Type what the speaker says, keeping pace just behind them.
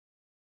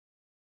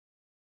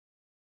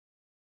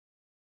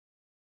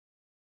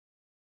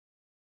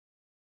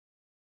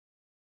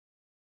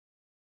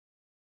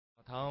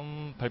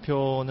다음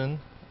발표는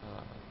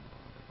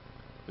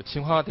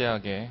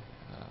칭화대학에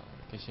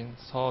계신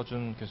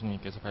서준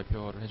교수님께서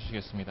발표를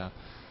해주시겠습니다.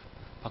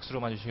 박수로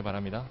맞으시기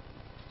바랍니다.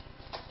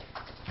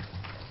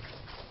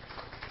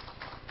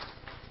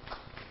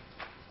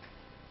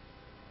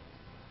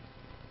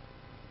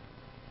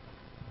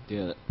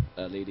 Dear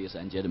ladies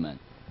and gentlemen,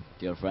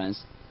 dear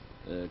friends,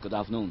 good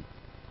afternoon.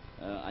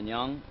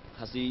 안녕,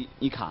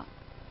 하시니까.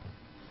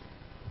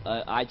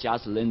 I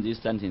just learned this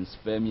sentence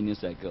 5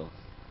 minutes ago.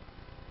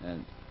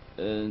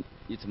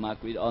 It's my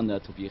great honor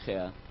to be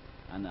here,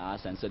 and I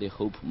sincerely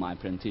hope my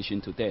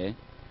presentation today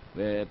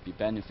will be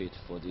benefit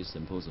for this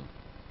symposium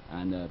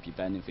and be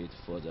benefit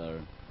for the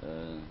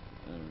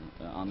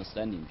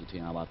understanding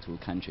between our two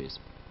countries,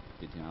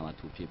 between our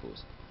two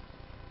peoples.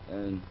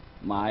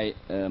 My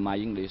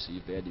English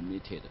is very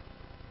limited,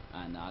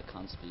 and I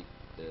can't speak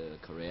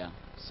Korean,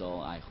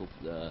 so I hope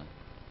the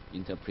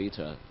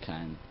interpreter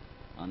can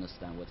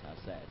understand what I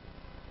said.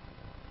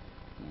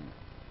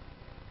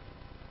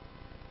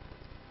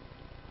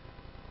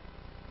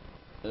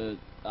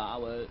 I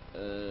will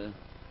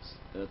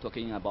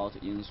talking about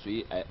in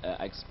 3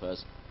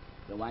 experts.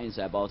 The one is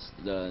about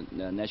the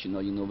national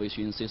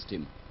innovation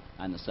system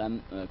and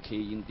some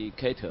key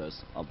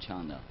indicators of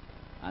China.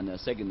 And the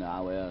second,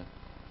 I will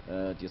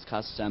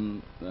discuss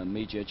some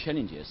major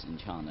challenges in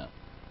China.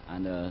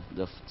 And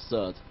the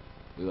third,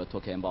 we were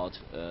talking about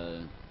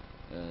the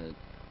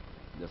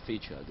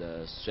future,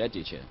 the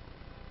strategy,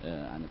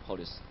 and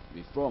policy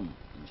reform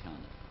in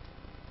China.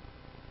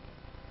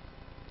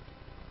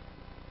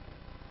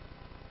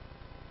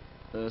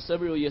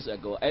 Several years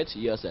ago, 8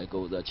 years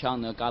ago, the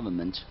China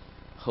government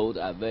held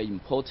a very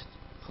important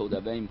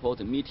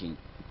meeting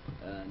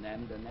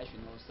named the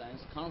National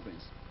Science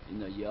Conference in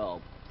the year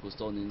of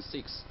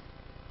 2006.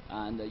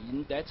 And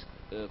in that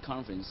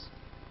conference,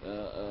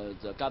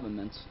 the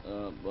government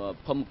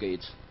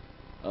promulgated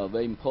a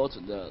very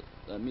important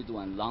middle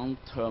and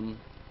long-term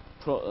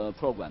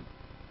program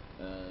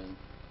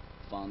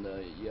from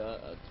the year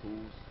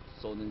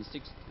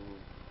 2006 to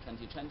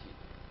 2020.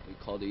 We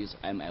call this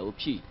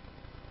MLP.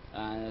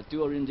 And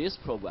during this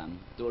program,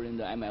 during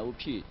the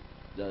MLP,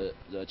 the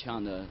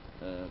China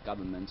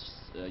government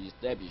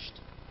established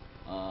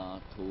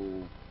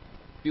to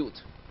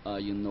build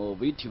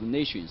innovative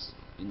nations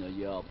in the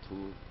year of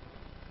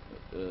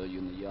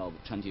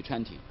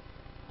 2020,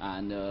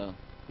 and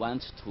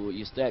want to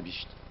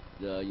establish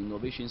the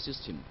innovation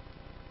system,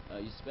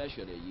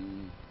 especially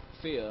in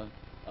 5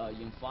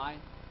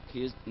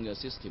 key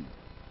systems.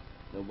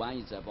 The one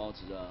is about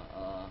the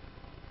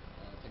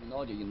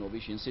technology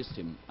innovation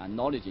system and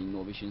knowledge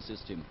innovation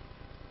system,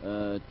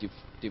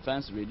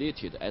 defense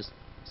related as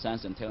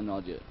science and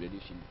technology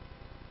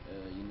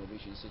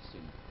innovation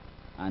system,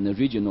 and the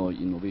regional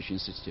innovation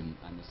system,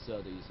 and the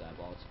third is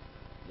about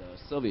the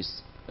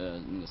service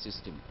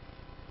system.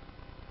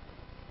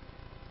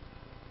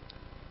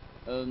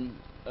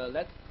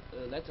 Let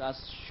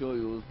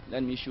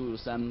me show you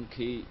some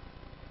key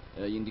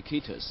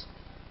indicators.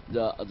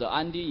 The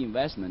R&D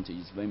investment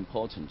is very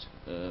important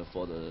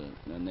for the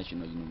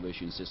national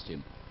innovation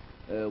system.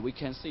 We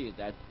can see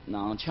that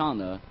now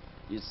China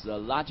is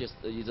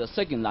the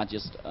second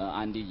largest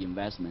R&D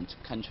investment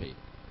country,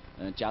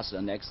 just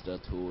next to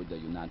the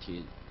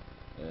United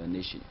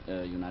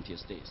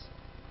States.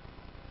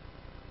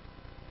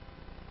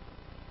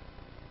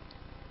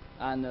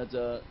 And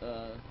the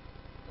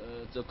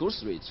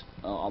growth rate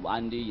of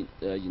R&D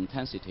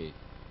intensity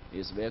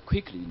is very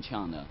quickly in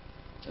China.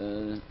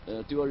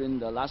 During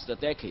the last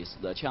decades,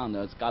 the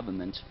China's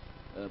government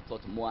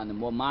put more and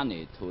more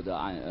money to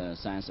the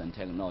science and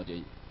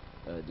technology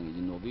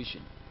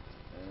innovation.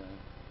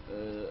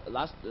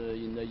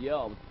 In the year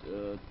of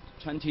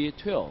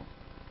 2012,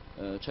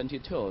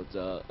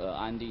 the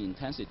R&D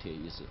intensity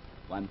is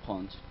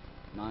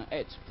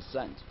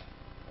 1.98%.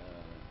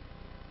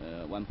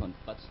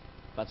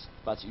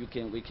 But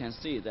we can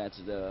see that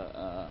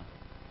the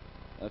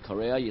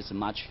Korea is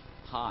much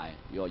high.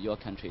 Your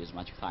country is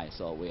much high,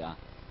 so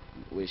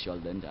we shall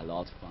learn a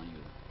lot from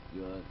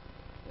you.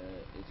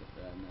 It's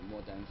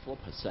more than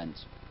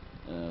 4%,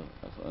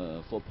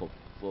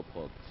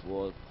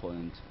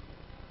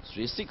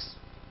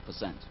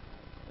 4.36%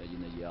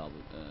 in the year of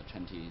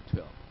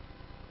 2012.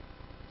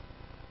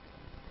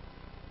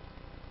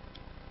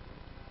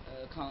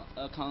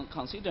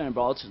 Considering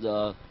about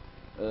the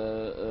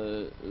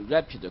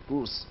rapid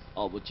growth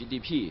of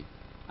GDP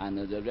and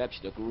the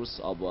rapid growth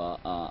of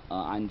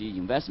R&D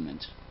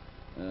investment,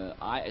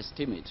 I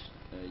estimate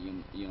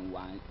in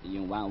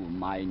one of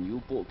my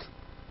new book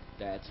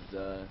that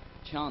the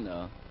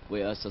China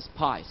will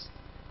surpass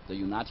the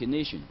United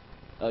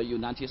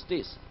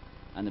States,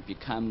 and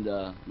become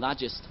the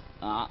largest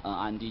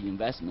R&D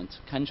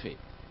investment country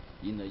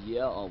in the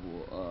year of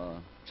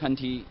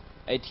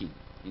 2018.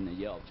 In the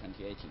year of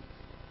 2018,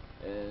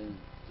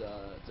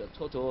 the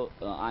total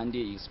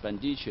R&D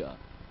expenditure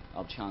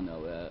of China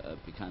will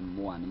become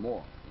more and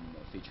more in the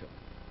future.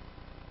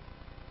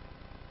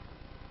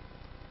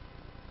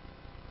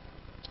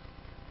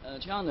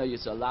 China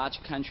is a large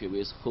country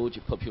with huge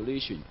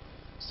population,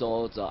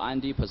 So the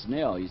R&D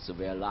personnel is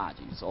very large.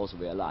 It's also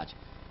very large.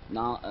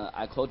 Now,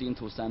 according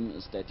to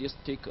some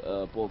statistic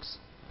books,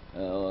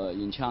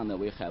 in China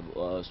we have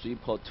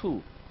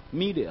 3.2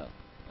 million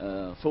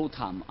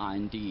full-time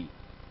R&D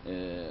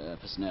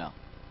personnel,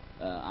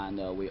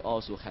 and we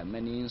also have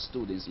many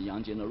students,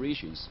 young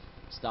generations,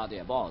 study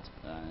abroad.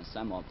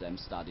 Some of them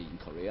study in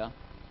Korea,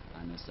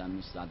 and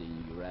some study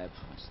in Europe,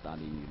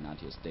 study in the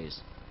United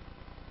States.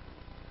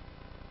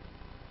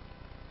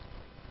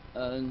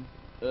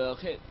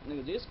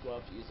 This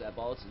graph is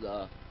about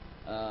the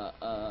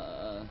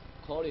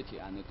quality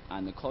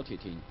and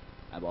quantity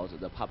about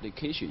the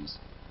publications.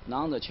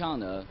 Now in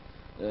China,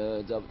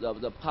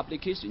 the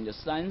publication, the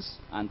science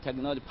and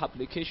technology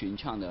publication in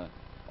China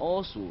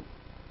also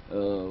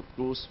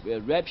grows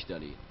very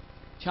rapidly.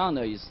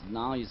 China is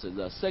now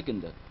the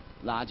second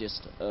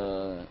largest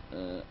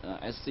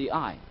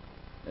SCI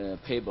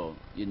paper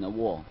in the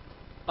world,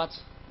 but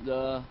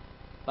the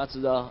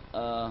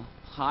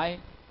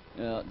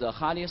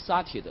highly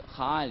cited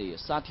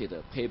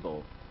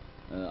paper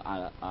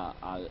are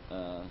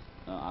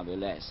very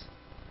less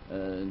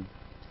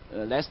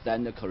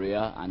than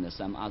Korea and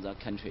some other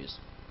countries.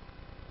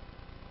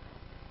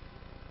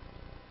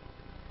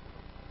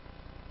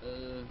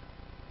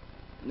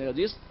 Now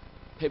this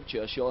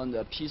picture showing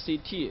the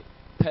PCT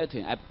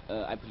patent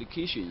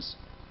applications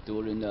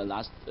during the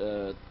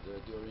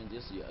during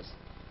these years.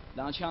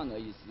 Now China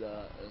is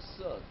the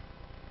third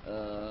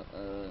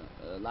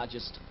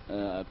largest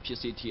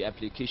PCT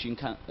application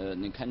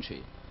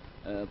country,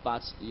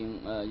 but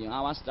in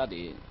our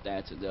study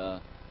that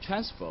the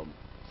transfer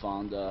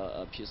from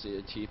the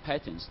PCT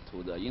patents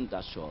to the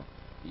industrial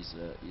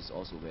is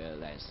also very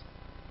less.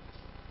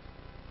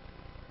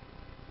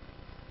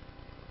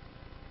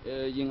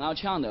 In our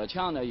China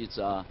is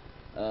a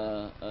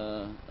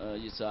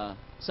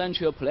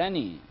central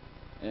planning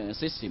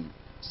system,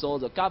 so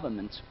the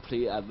government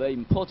play a very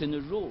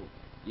important role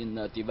in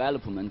the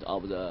development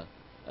of the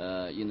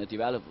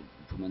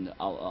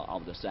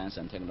science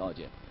and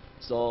technology.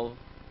 So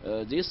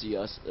this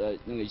year,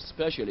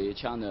 especially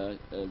China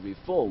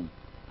reform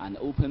and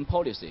open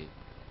policy,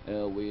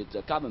 with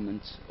the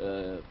government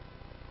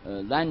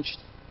launched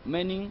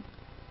many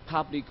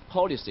public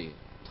policy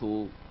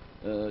to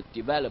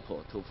develop,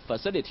 to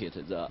facilitate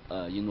the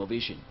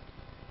innovation.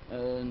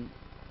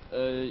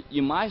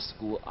 In my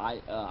school,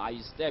 I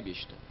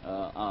established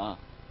a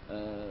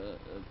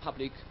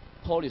public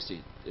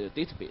policy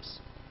database.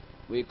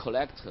 We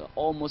collect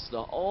almost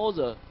all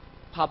the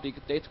public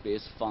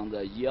database from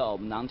the year of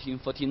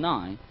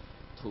 1949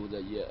 to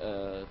the year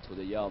of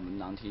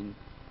 2013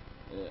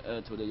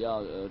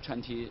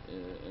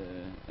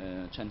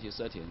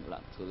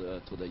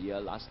 to the year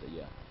last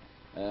year.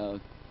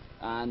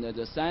 And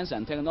the science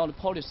and technology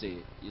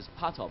policy is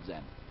part of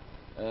them.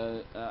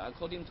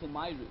 According to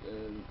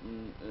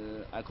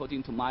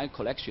my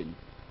collection,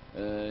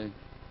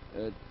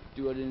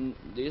 during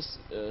these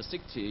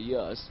 60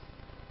 years,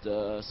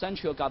 the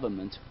central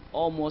government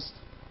almost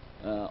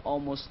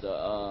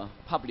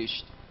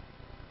published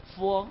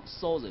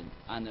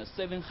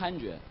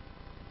 4,700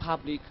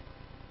 public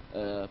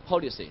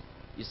policy,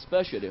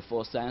 especially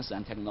for science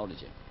and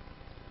technology.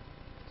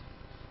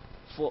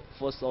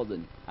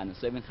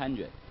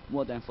 4,700,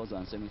 more than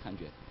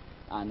 4,700,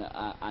 and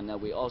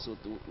we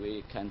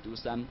can do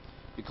some,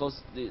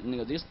 because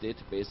this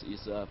database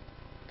is a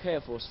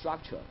careful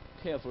structure,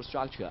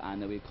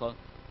 and we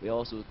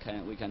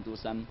can do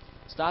some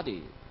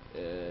study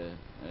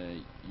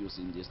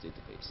using this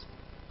database.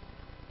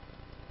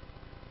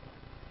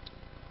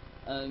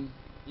 In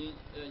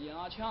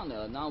our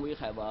China now we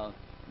have a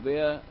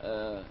very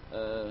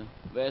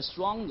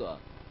stronger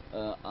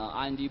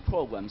R&D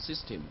program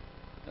system.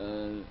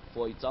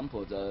 For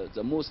example, the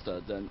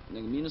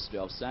Ministry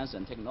of Science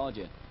and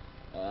Technology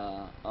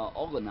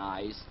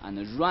organize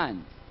and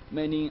run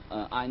many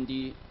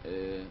R&D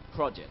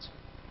projects.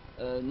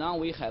 Now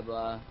we have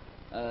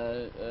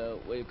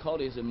we call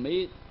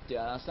it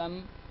there are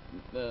some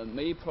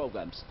May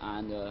programs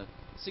and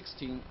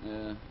 16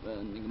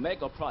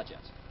 mega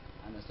projects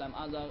and some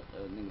other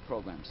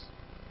programs.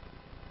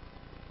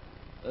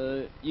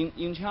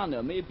 In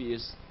China, maybe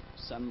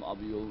some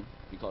of you,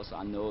 because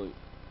I know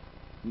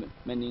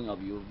many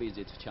of you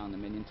visit China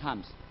many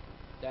times,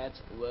 that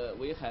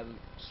we have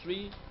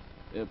 3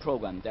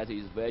 programs that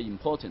is very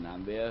important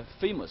and very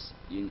famous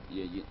in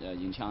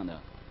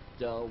China.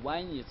 The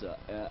one is the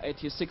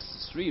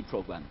 86-3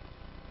 program.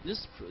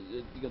 This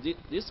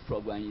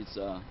program is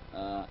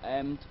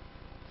aimed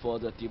for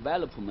the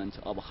development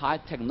of high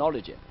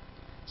technology.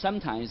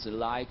 Sometimes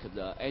like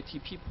the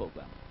ATP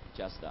program,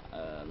 just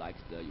like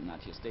the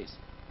United States,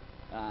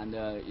 and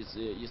it's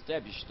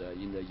established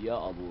in the year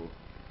of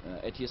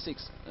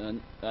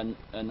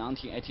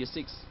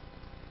 1986.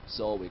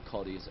 So we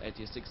call this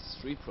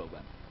 86-3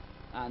 program.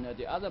 And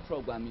the other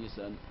program is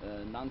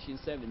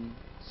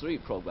 1973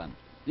 program.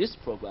 This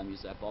program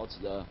is about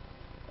the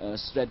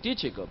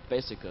strategic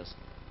basic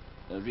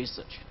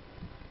research,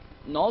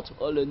 not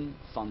only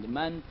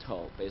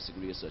fundamental basic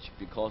research,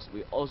 because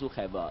we also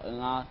have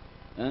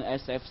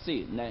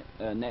NSFC,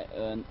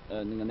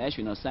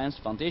 National Science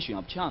Foundation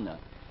of China.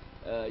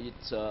 It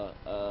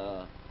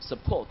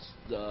supports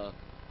the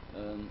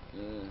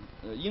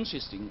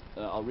interesting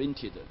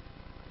oriented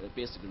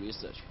basic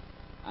research,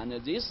 and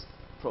this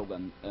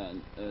program,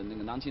 the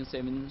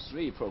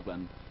 1973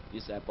 program,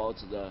 is about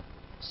the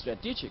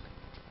strategic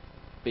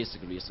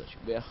basic research.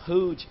 We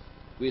hold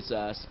with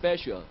a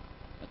special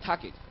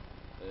target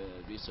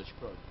research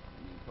program.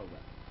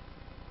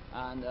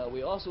 And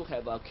we also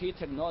have a key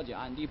technology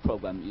R&D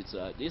program.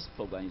 This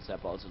program is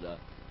about the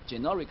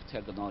generic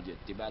technology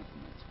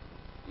development.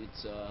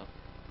 It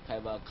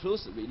have a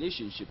close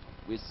relationship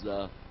with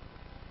the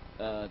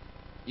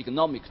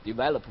economic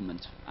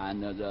development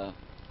and the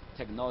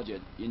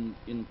technology in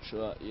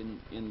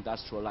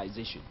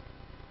industrialization.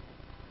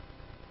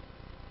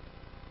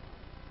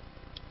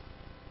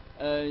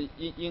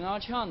 In our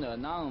China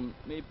now,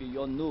 maybe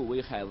you know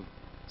we have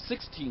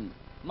 16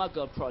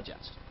 mega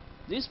projects.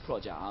 These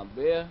projects are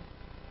very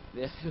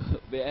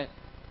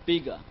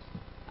bigger,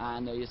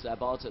 and it's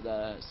about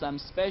some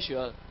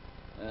special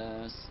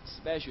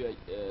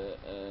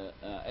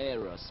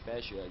area,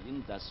 special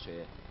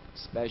industry,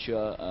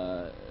 special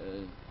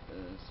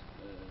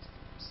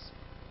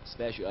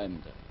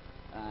end,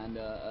 and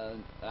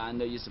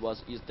it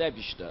was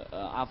established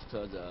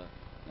after the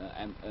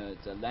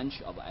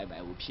launch of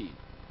MLP.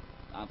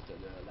 After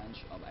the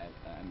launch of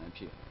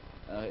MLP,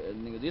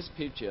 this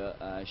picture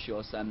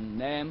shows some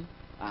name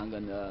and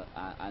the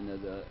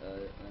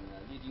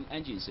leading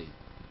agency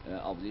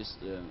of this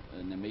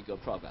mega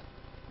program.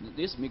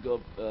 These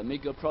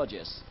mega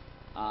projects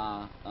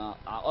are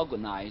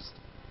organized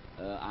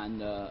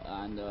and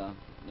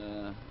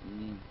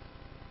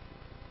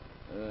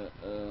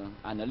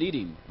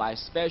leading by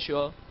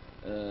special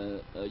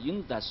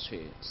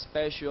industry,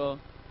 special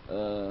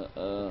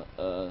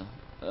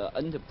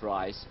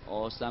enterprise,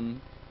 or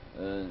some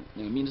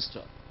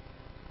minister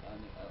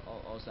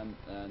or some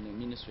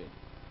ministry.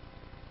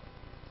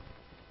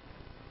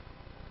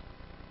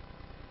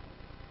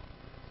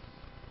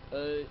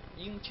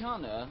 In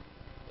China,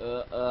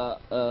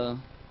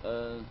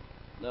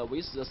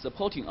 with the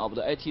supporting of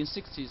the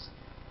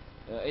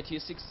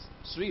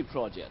 1863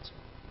 project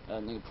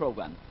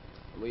program,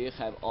 we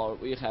have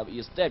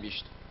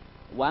established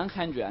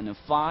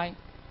 105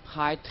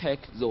 high-tech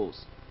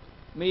zones.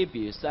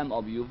 Maybe some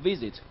of you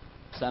visit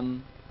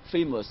some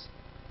famous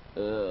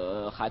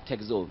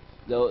high-tech zone.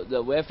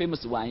 The very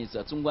famous one is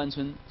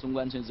Zhongguancun.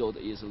 Zhongguancun zone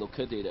is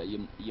located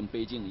in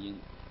Beijing,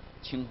 in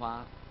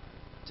Tsinghua,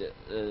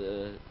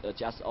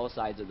 just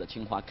outside the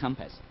Tsinghua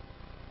campus.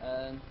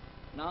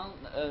 Now,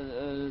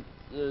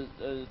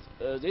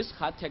 this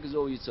high-tech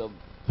zone is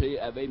play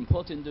a very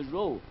important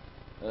role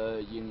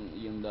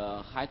in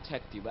the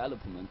high-tech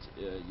development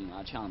in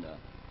China,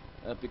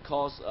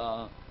 because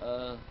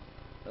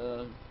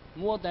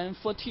more than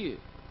 40%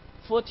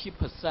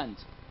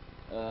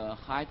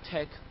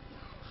 high-tech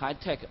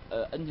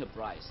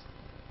enterprise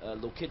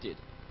located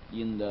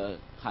in the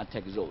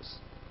high-tech zones,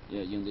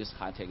 in these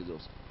high-tech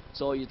zones.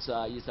 So it's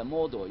a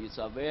model. It's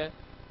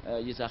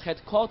a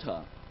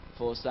headquarter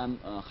for some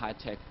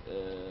high-tech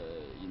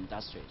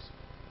industries.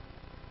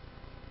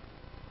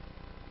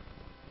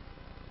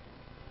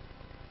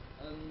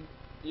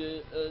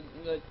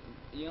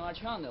 In our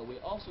China, we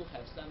also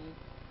have some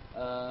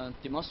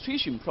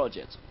demonstration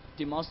projects.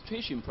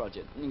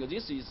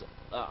 This is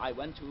I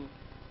want to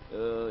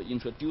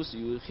introduce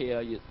you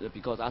here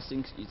because I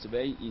think it's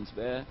very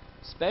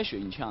special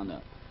in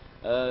China.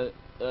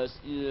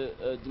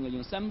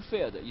 In some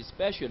field,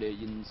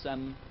 especially in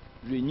some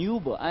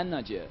renewable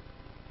energy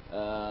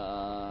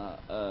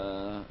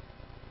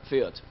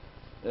field,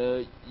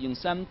 in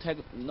some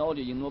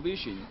technology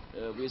innovation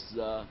with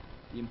the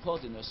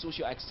important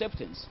social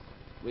acceptance,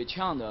 where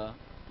China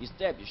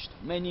established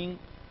many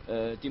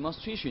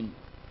demonstration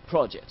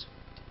projects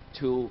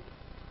to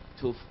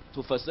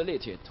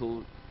facilitate,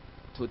 to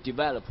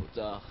develop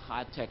the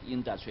high-tech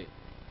industry.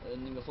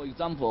 For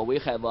example, we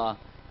have a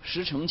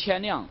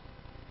 10,000,000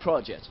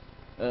 project,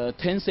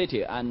 10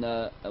 cities and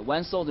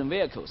 1,000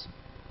 vehicles.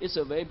 It's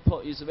very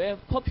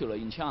popular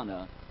in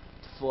China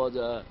for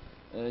the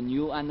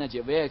new energy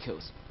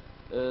vehicles.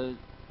 The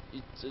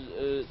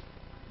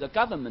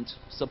government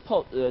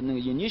support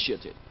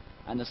initiative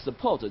and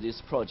support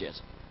this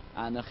project,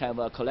 and have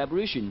a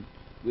collaboration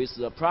with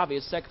the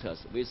private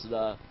sectors, with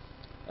the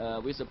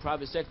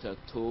private sector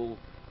to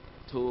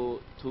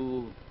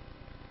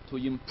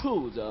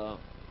improve the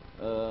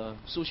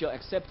social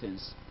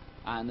acceptance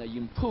and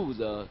improve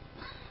the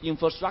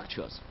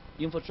infrastructures.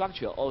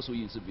 Infrastructure also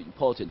is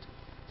important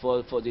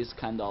for this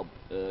kind of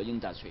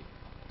industry.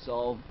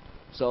 So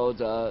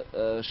the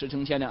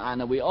 10,000,000,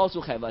 and we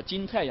also have a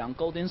金太阳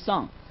Golden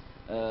Sun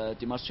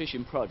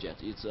demonstration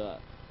project. It's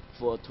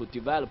to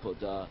develop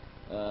the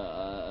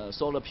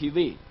solar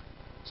PV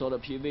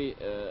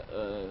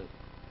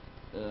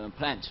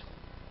plant,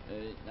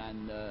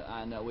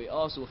 and we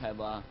also have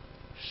a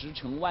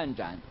 10,000,000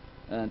盏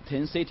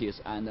 10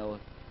 cities and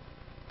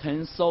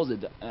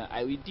 10,000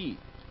 LED.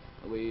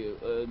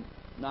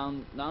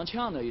 Now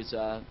China is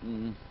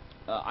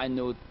I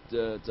know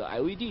the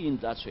LED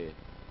industry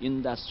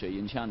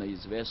in China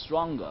is very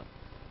stronger,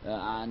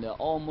 and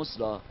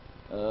almost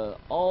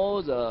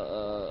all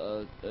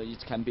the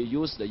it can be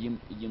used in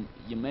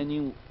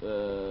many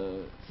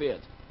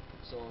fields.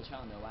 So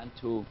China want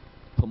to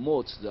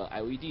promote the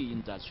LED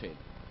industry,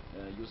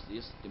 use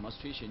this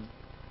demonstration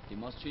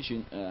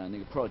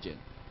project,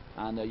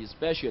 and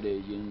especially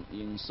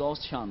in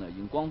South China,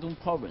 in Guangdong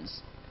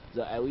province,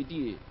 the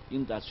LED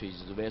industry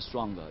is very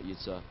stronger.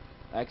 It's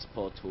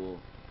export to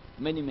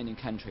many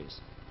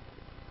countries.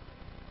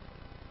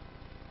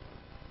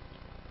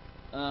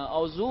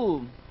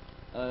 Although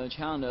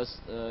China's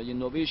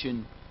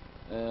innovation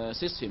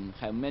system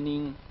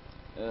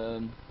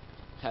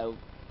have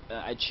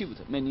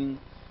achieved many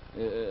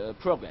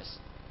progress,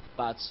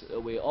 but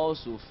we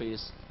also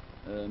face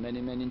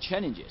many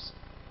challenges,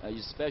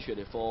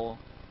 especially for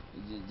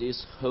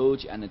these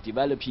huge and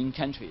developing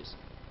countries.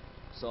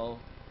 So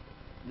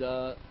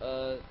I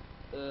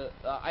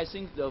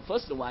think the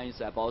first one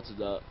is about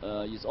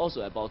is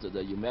also about the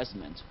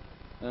investment.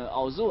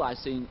 Although I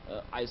think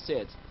I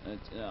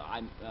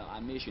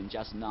mentioned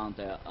just now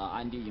that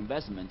R&D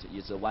investment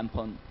is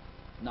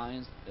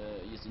 1.9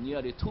 is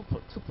nearly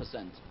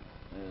 2%,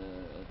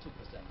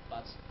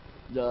 but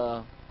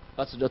the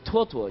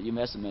total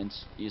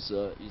investment is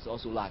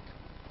also lack,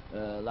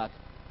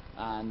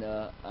 and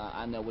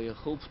we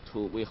hope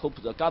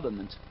the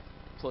government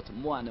put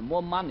more and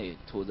more money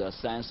to the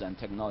science and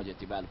technology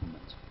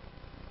development.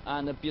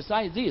 And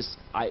besides this,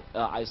 I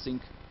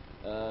think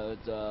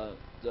the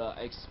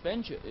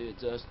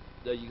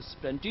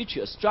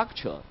expenditure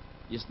structure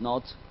is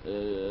not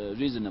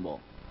reasonable,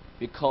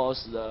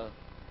 because the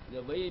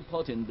very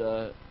important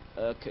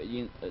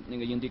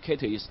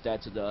indicator is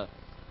that the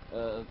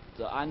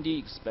R&D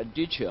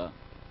expenditure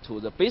to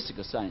the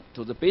basic science,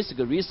 to the basic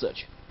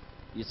research,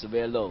 is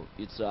very low.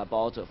 It's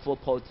about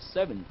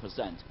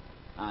 4.7%,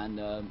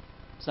 and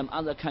some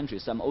other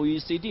countries, some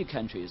OECD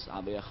countries,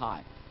 are very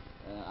high.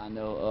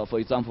 For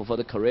example, for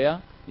the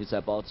Korea, it's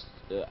about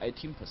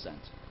 18%.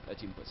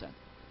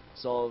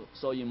 So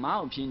in my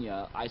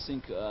opinion, I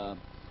think the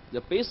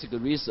basic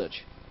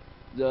research,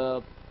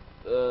 the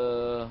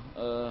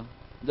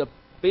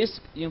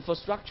basic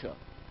infrastructure,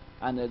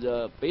 and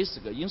the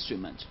basic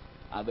instrument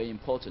are very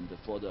important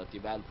for the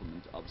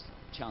development of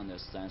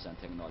China's science and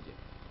technology.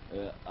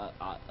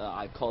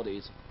 I call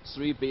it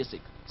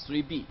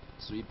 3B: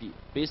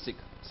 basic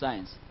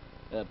science,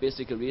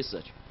 basic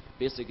research,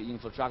 basic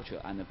infrastructure,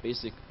 and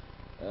basic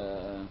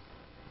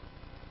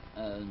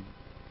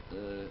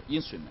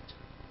instrument.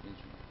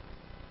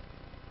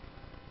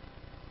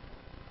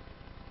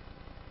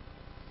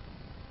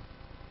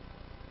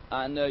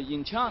 And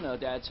in China,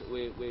 that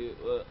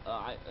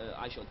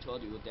I shall tell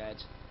you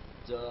that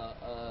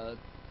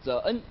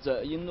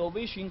the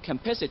innovation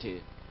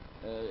capacity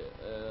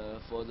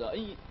for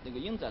the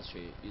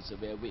industry is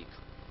very weak.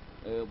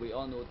 We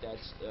all know that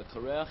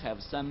Korea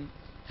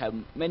have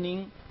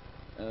many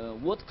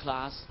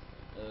world-class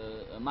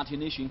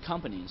multinational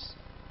companies,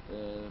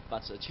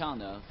 but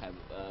China have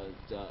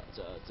the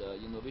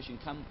innovation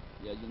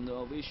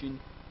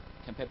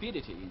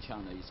capability in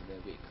China is very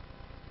weak.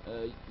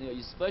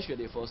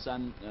 Especially for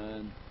some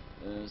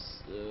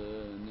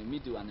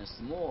middle and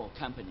small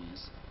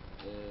companies,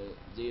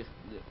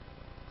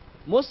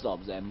 most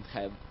of them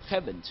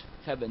haven't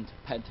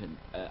patent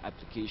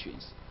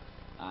applications,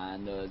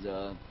 and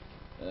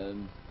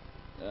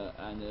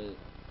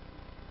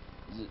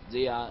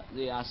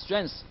their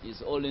strength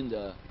is only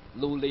the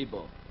low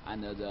labor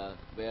and the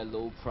very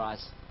low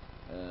price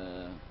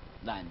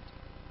land,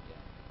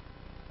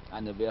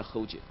 and a very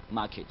huge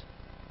market.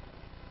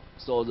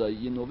 So the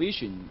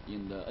innovation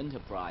in the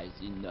enterprise,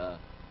 in the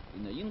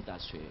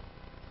industry,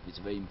 is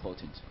very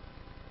important.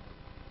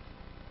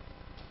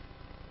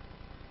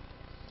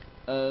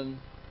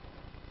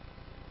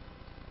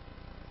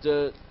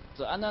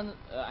 Another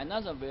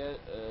very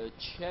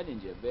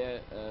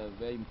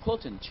very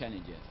important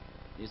challenge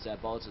is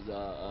about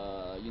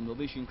the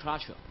innovation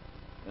culture.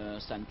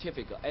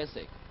 Scientific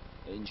ethic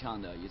in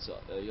China is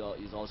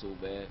also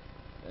very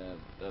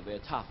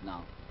tough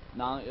now.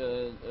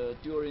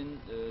 During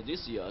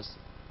these years,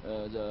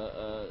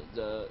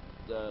 the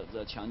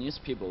Chinese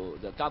people,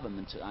 the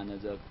government,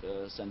 and the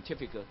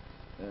scientific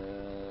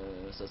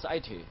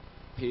society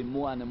pay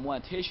more and more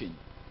attention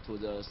to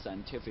the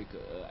scientific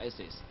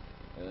ethics,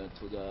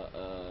 to the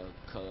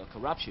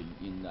corruption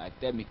in the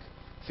academic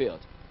field.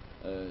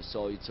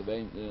 So it's a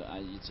very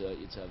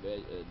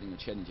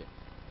challenging.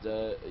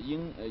 The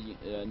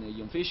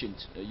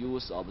inefficient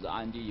use of the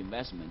R&D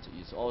investment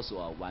is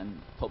also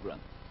one problem.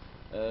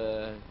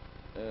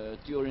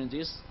 During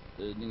these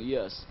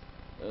years,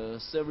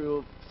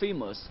 several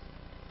famous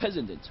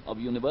presidents of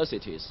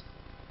universities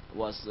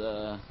was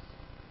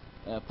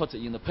put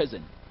in the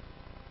prison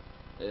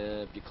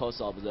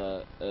because of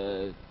the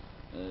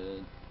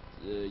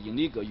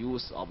illegal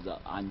use of the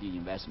R&D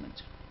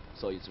investment.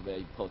 So it's very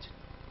important.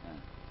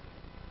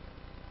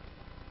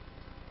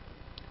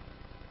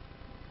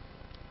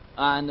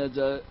 And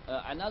the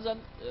another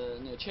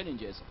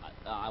challenges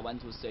I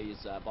want to say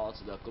is about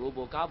the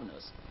global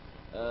governance.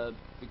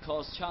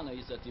 Because China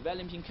is a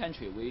developing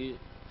country, we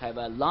have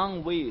a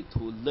long way to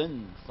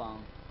learn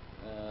from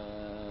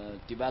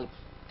developed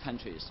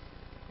countries.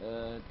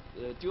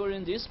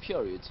 During this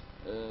period,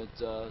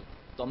 the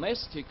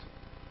domestic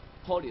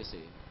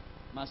policy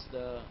must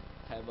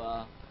have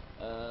a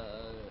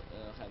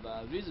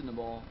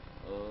reasonable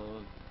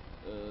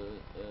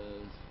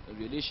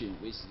relation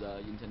with the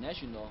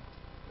international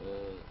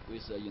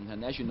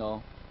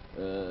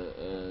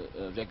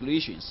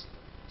regulations.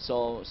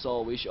 So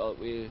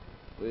we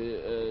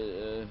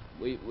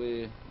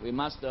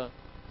must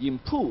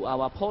improve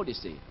our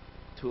policy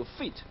to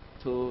fit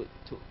to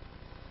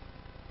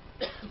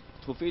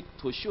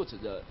suit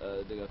the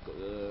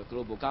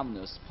global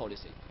governance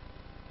policy.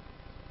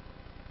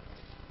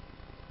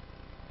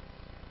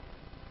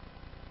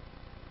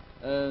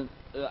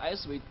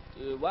 As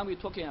when we're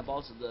talking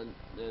about the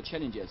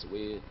challenges,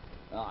 in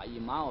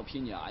my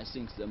opinion, I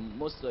think the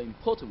most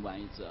important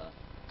one is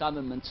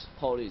government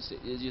policy.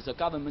 It is the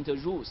government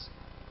rules.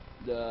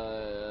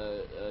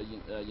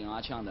 In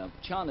our China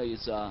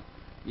is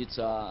it's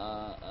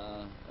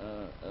a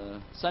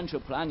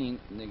central planning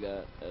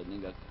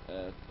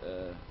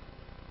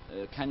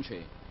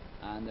country,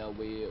 and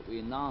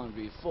we now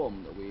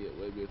reformed. We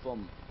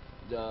reform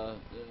the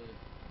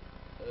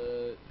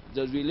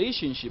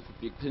relationship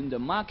between the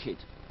market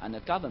and the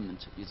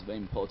government is very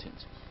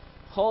important.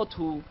 How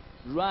to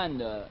run,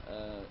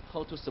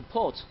 how to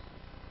support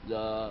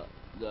the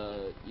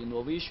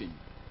innovation,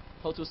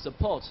 how to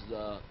support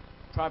the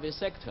private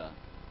sector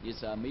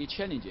is a major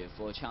challenge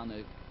for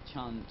Chinese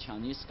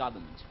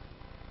government.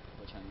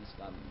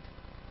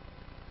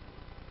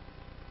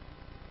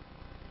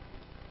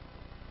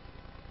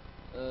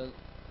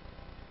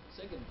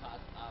 Second part,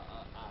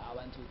 I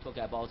want to talk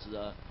about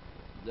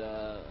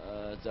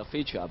the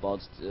feature about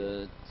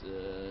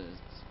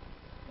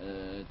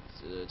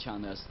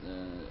China's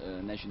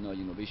national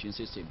innovation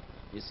system.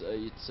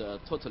 It's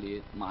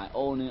totally my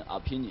own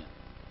opinion.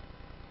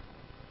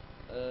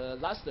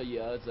 Last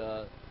year,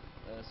 the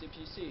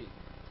CPC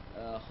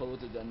held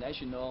the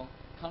National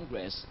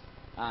Congress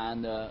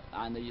and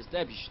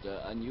established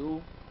a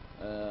new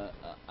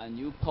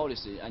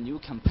policy, a new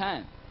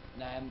campaign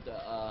named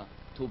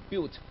to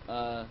build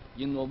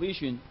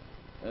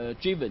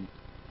innovation-driven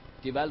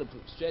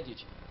development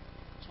strategy.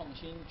 创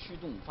新驱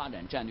动发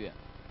展战略.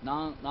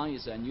 Now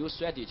is a new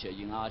strategy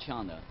in our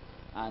China,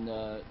 and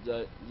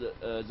the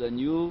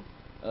new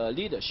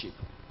leadership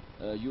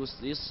use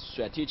this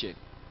strategy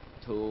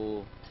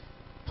to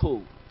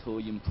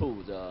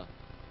improve the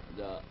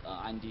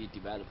R&D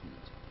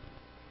development.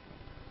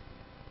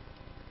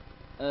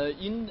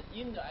 In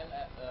the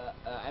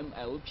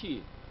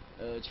MLP,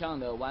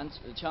 China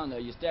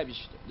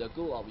established the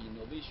goal of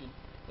innovation,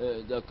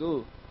 the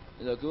goal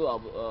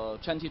of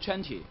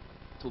 2020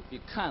 to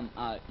become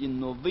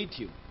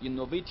innovative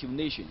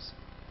nations.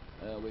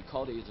 We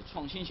call it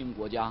创新型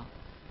国家,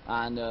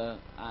 and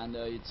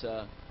it's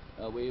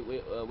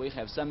we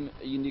have some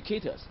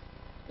indicators.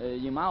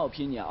 In my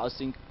opinion, I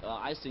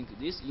think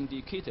these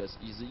indicators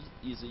is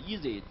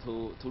easy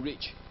to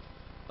reach,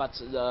 but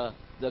the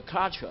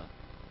culture,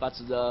 but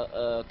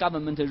the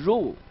government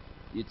rule,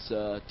 it's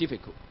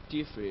difficult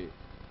to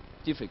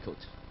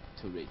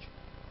reach.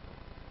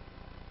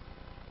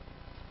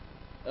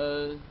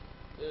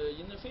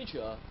 In the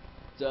future,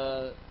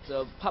 the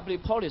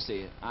public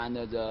policy and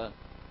the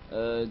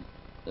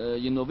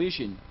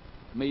innovation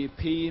may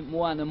pay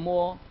more and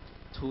more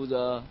to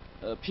the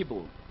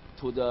people,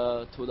 to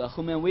the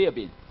human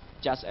well-being,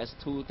 just as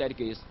two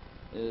delegates,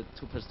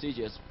 two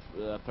prestigious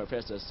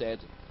professors said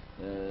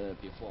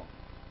before.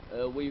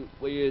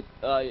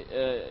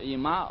 In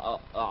my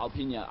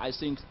opinion, I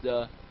think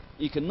the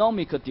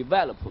economic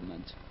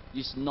development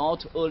is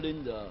not only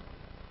the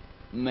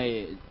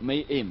main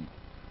aim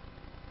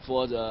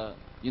for the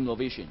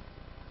innovation.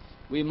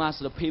 We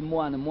must pay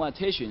more and more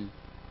attention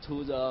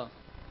to the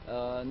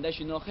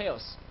national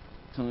health,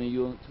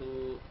 to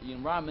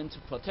environment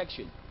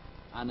protection,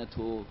 and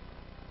to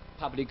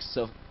public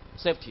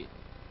safety,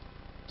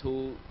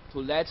 to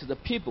let the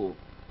people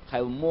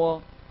have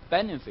more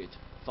benefit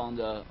from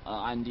the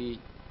R&D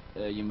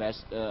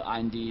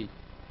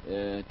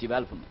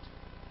development.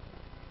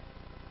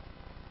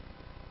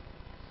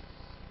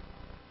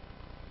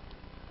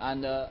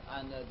 And the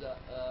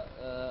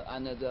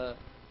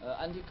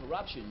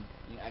anti-corruption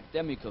in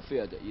academic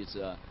field is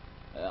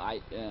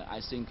I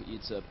think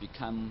it's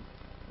become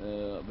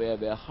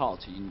very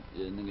hot in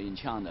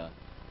China.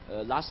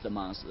 Last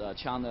month,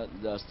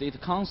 the State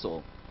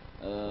Council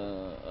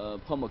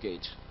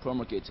promulgate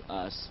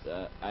us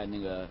a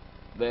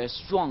very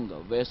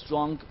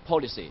strong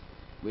policy.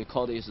 We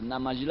call it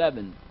number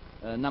 11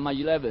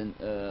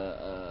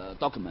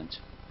 document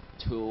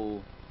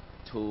to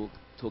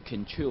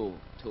control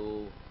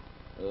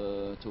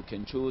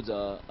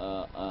the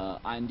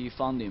R&D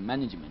funding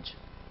management,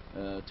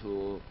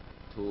 to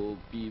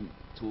be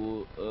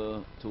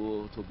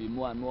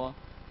more and more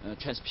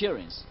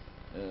transparent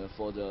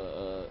for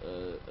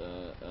the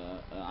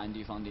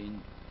R&D funding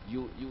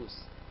use,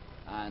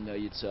 and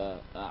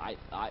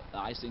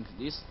I think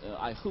this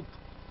I hope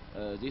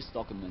this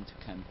document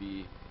can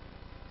be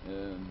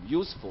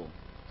useful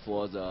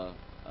for the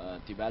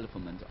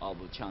development of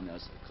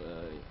China's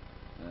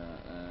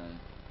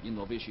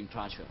innovation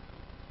culture.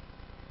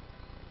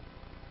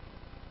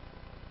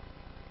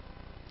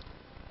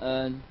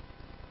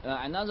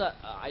 Another,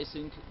 I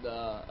think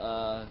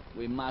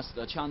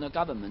the China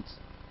government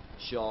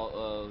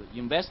shall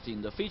invest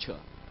in the future.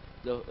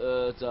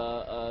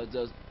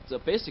 The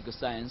basic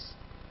science,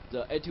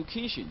 the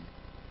education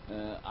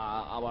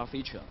are our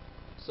future.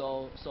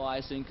 So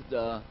I think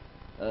the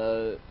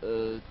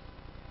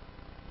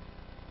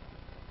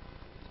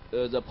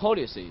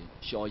policy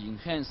shall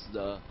enhance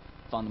the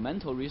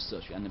fundamental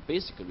research and the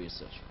basic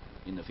research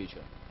in the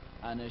future,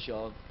 and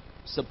shall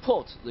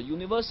support the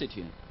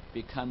university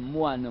become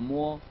more and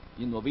more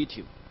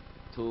innovative.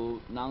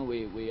 Now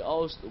we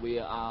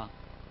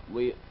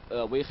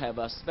have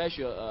a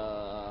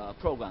special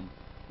program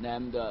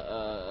named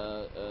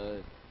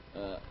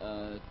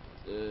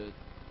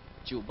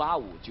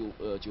 985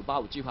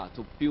计划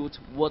to build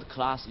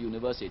world-class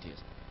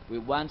universities. We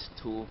want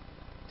to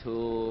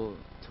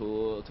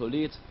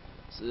lead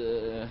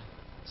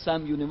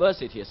some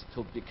universities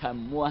to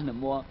become more and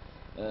more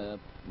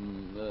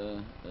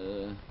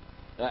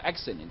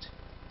excellent.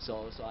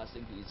 So I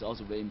think it's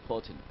also very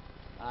important,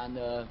 and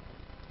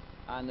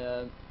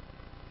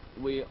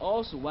we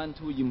also want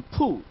to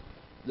improve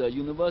the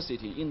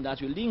university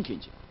industrial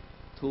linkage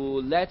to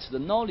let the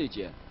knowledge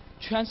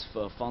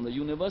transfer from the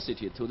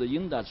university to the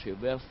industry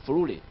very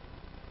fully.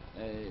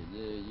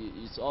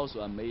 It's also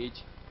a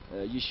major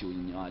issue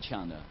in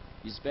China,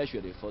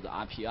 especially for the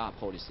RPR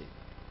policy.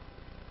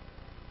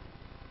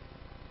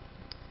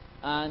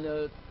 And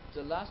the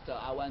last,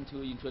 I want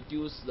to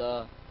introduce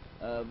the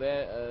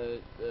a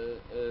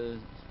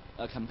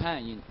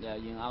campaign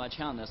in our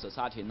China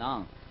society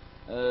now.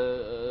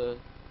 At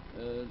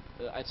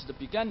the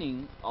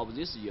beginning of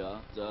this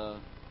year, the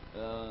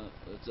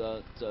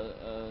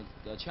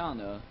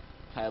China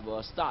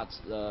have started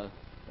the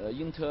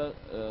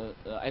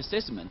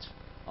assessment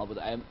of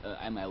the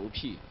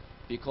MLP,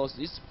 because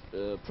this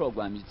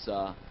program is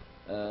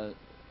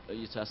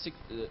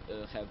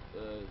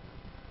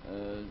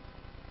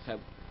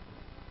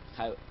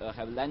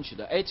have launched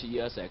 8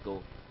 years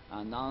ago,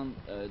 and now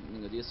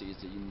this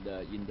is in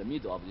the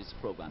middle of this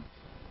program.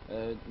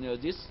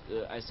 This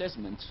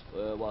assessment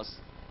was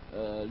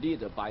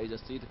led by the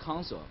State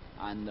Council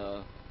and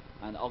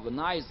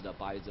organized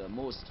by the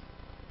most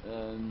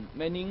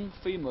many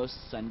famous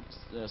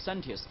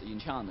scientists in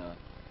China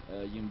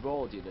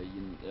involved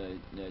in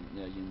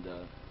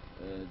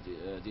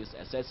this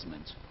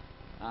assessment,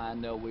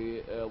 and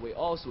we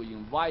also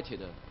invited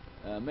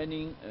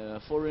many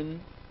foreign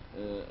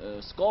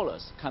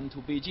scholars come to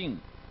Beijing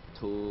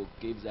to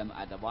give them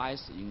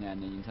advice in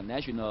an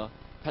international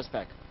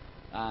perspective,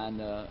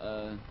 and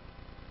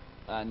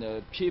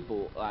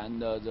people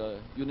and the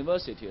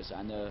universities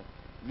and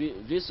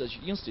research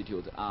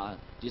institute are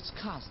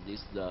discuss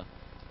this the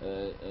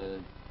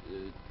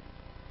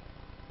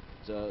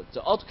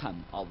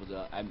outcome of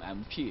the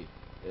MMP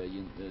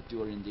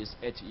during these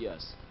 8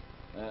 years.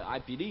 I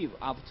believe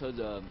after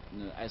the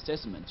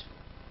assessment,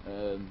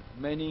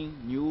 many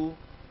new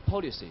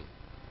policy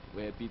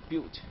will be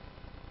built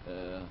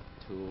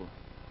to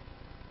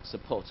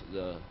support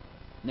the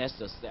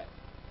next step.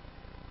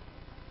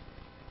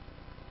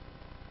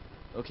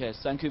 Okay,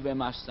 thank you very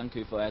much. Thank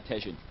you for your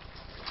attention.